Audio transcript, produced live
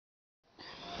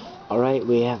Alright,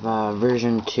 we have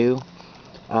version 2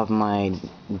 of my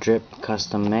drip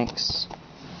custom mix.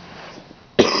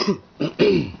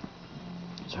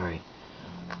 Sorry.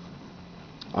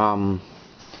 The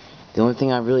only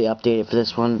thing I really updated for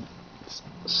this one,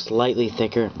 slightly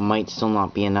thicker, might still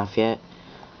not be enough yet.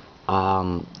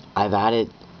 I've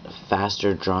added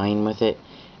faster drying with it,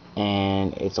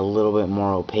 and it's a little bit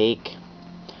more opaque.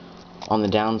 On the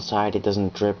downside, it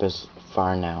doesn't drip as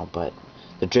far now, but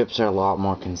the drips are a lot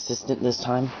more consistent this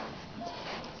time.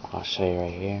 I'll show you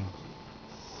right here.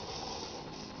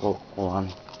 Oh, hold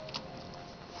on.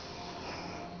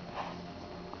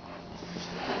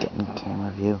 Getting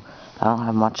camera view. I don't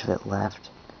have much of it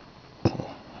left. Okay,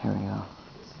 here we go.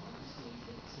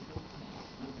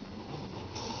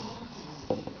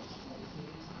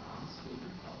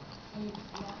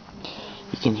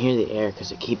 You can hear the air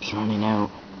because it keeps running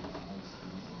out.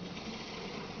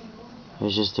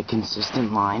 There's just a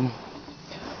consistent line.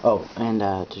 Oh, and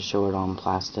to show it on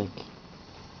plastic.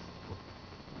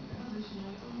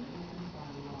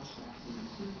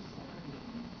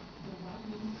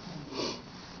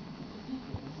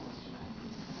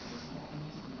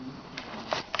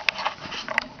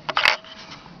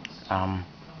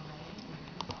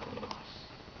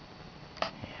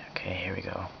 Okay, here we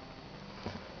go.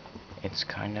 It's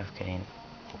kind of getting,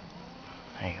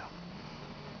 there you go.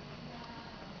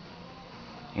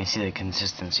 You can see the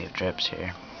consistency of drips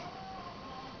here.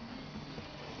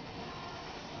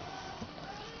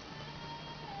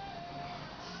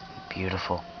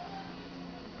 Beautiful.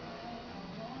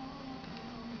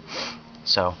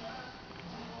 So,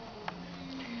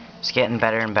 it's getting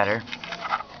better and better.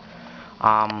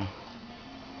 I'm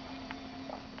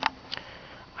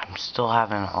still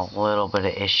having a little bit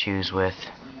of issues with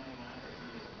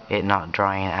it not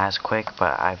drying as quick,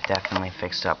 but I've definitely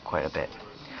fixed it up quite a bit.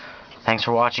 Thanks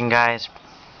for watching, guys.